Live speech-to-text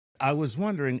I was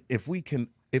wondering if we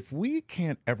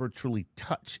can't ever truly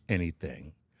touch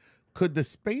anything, could the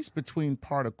space between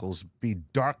particles be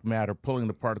dark matter pulling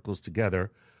the particles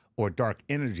together or dark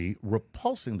energy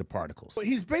repulsing the particles? So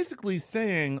he's basically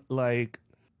saying, like,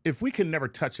 if we can never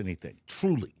touch anything,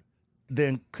 truly,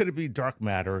 then could it be dark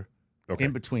matter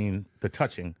in between the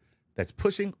touching that's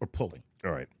pushing or pulling?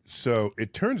 All right. So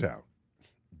it turns out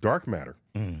dark matter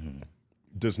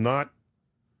does not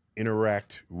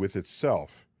interact with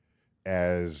itself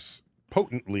as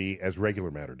potently as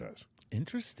regular matter does.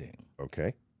 Interesting.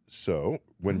 Okay. So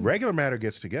when regular matter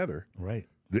gets together, right,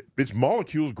 its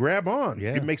molecules grab on.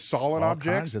 Yeah. It makes solid All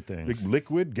objects, kinds of things.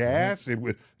 liquid, gas.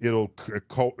 Right. It'll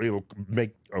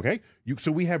make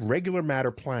So we have regular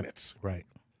matter planets. Right.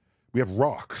 We have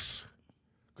rocks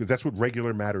because that's what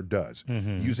regular matter does,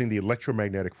 using the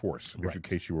electromagnetic force. Right. In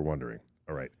case you were wondering.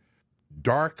 All right.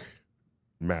 Dark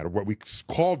matter, what we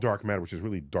call dark matter, which is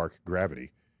really dark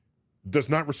gravity, does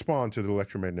not respond to the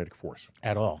electromagnetic force.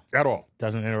 At all. At all.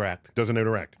 Doesn't interact. Doesn't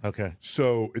interact. Okay.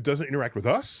 So it doesn't interact with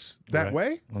us that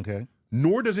way. Okay.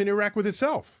 Nor does it interact with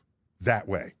itself that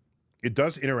way. It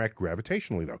does interact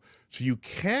gravitationally, though. So you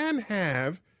can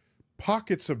have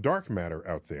pockets of dark matter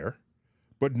out there,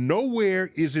 but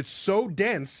nowhere is it so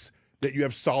dense that you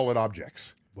have solid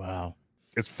objects. Wow.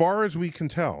 As far as we can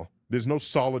tell, there's no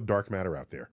solid dark matter out there.